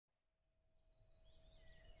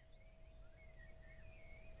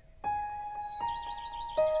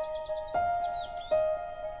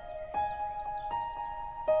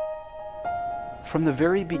From the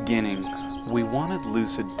very beginning, we wanted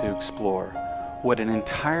Lucid to explore what an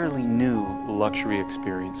entirely new luxury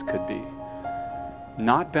experience could be.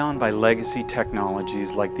 Not bound by legacy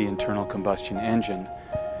technologies like the internal combustion engine,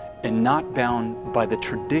 and not bound by the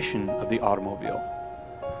tradition of the automobile.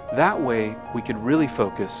 That way, we could really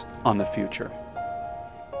focus on the future.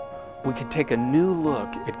 We could take a new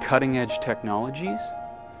look at cutting-edge technologies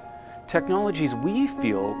we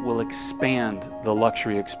feel will expand the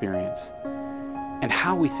luxury experience, and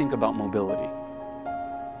how we think about mobility.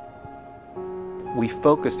 We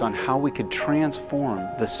focused on how we could transform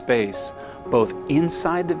the space both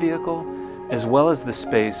inside the vehicle as well as the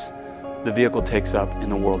space the vehicle takes up in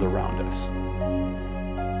the world around us.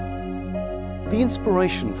 The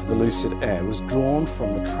inspiration for the Lucid Air was drawn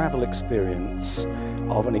from the travel experience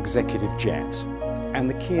of an executive jet, and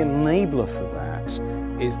the key enabler for that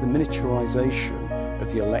is the miniaturization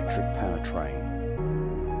of the electric powertrain.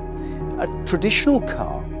 A traditional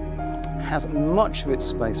car has much of its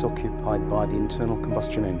space occupied by the internal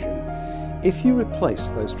combustion engine. If you replace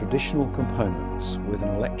those traditional components with an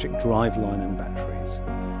electric driveline and batteries,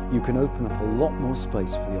 you can open up a lot more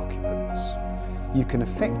space for the occupants. You can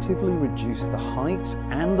effectively reduce the height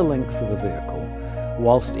and the length of the vehicle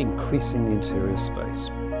whilst increasing the interior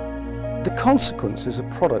space. The consequence is a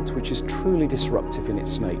product which is truly disruptive in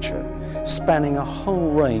its nature, spanning a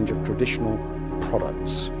whole range of traditional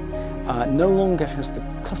products. No longer has the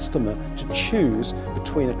customer to choose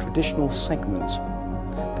between a traditional segment.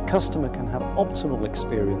 The customer can have optimal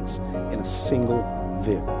experience in a single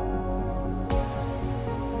vehicle.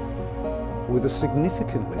 With a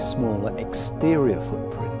significantly smaller exterior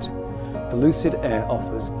footprint, the Lucid Air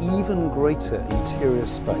offers even greater interior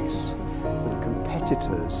space than a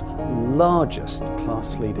competitor's largest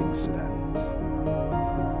class-leading sedans.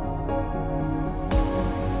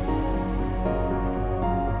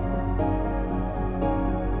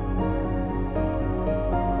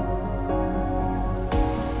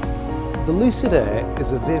 The Lucid Air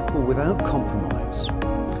is a vehicle without compromise,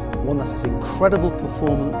 one that has incredible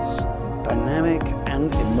performance, dynamic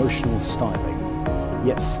and emotional styling,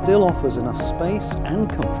 yet still offers enough space and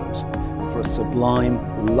comfort for a sublime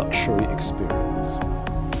luxury experience.